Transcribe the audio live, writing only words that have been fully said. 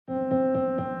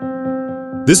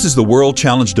This is the World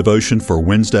Challenge devotion for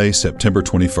Wednesday, September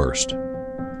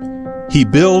 21st. He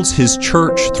Builds His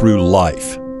Church Through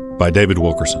Life by David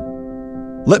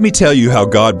Wilkerson. Let me tell you how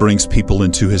God brings people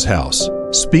into His house,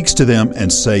 speaks to them,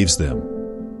 and saves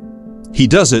them. He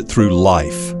does it through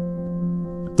life.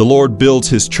 The Lord builds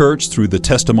His church through the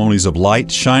testimonies of light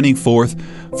shining forth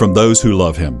from those who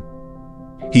love Him.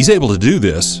 He's able to do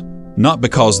this not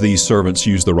because these servants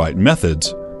use the right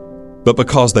methods, but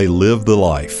because they live the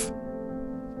life.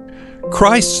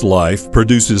 Christ's life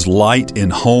produces light in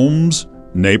homes,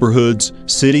 neighborhoods,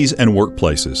 cities, and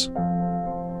workplaces.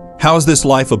 How is this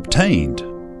life obtained?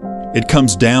 It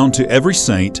comes down to every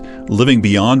saint living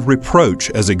beyond reproach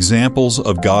as examples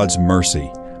of God's mercy.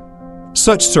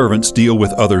 Such servants deal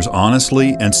with others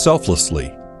honestly and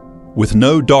selflessly, with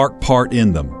no dark part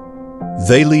in them.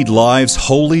 They lead lives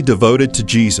wholly devoted to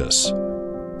Jesus.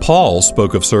 Paul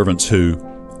spoke of servants who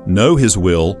know His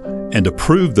will and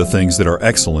approve the things that are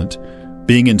excellent,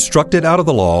 being instructed out of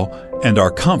the law, and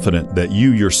are confident that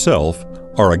you yourself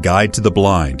are a guide to the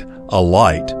blind, a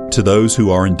light to those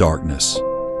who are in darkness.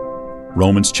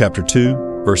 Romans chapter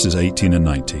 2, verses 18 and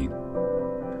 19.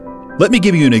 Let me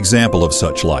give you an example of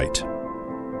such light.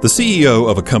 The CEO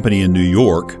of a company in New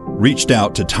York reached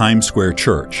out to Times Square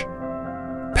Church.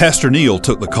 Pastor Neil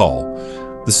took the call.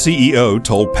 The CEO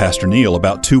told Pastor Neil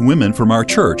about two women from our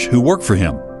church who work for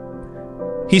him.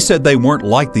 He said they weren't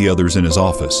like the others in his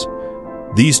office.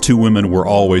 These two women were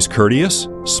always courteous,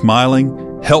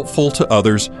 smiling, helpful to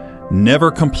others, never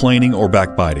complaining or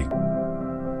backbiting.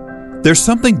 There's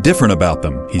something different about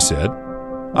them, he said.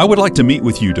 I would like to meet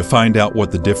with you to find out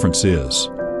what the difference is.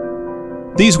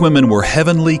 These women were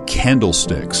heavenly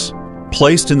candlesticks,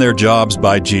 placed in their jobs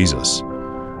by Jesus.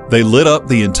 They lit up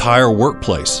the entire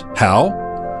workplace.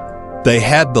 How? They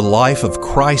had the life of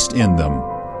Christ in them.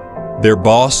 Their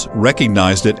boss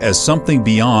recognized it as something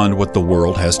beyond what the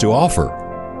world has to offer.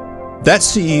 That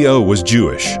CEO was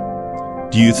Jewish.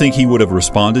 Do you think he would have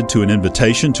responded to an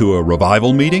invitation to a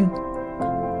revival meeting?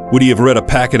 Would he have read a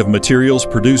packet of materials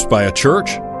produced by a church?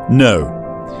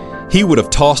 No. He would have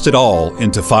tossed it all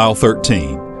into file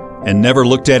 13 and never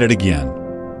looked at it again.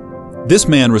 This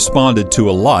man responded to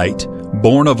a light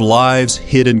born of lives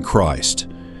hid in Christ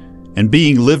and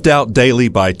being lived out daily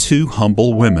by two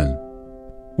humble women.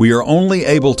 We are only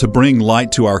able to bring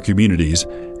light to our communities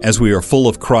as we are full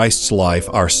of Christ's life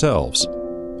ourselves.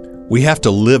 We have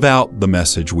to live out the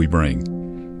message we bring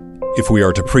if we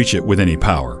are to preach it with any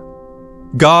power.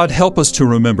 God, help us to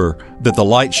remember that the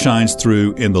light shines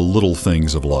through in the little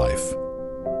things of life.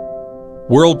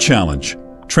 World Challenge: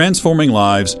 Transforming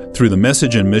Lives Through the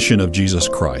Message and Mission of Jesus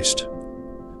Christ.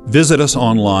 Visit us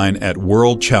online at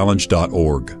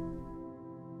worldchallenge.org.